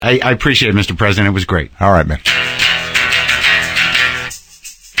I appreciate it, Mr. President. It was great. All right, man.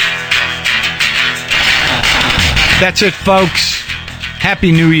 That's it, folks.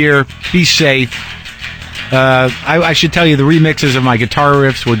 Happy New Year. Be safe. I should tell you, the remixes of my guitar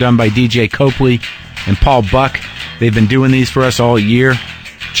riffs were done by DJ Copley and Paul Buck. They've been doing these for us all year.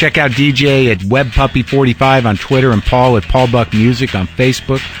 Check out DJ at WebPuppy45 on Twitter and Paul at Paul Buck Music on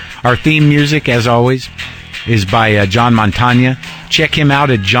Facebook. Our theme music, as always, is by John Montagna. Check him out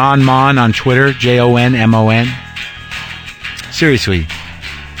at John Mon on Twitter, JONMON. Seriously,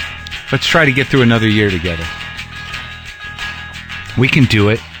 let's try to get through another year together. We can do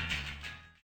it.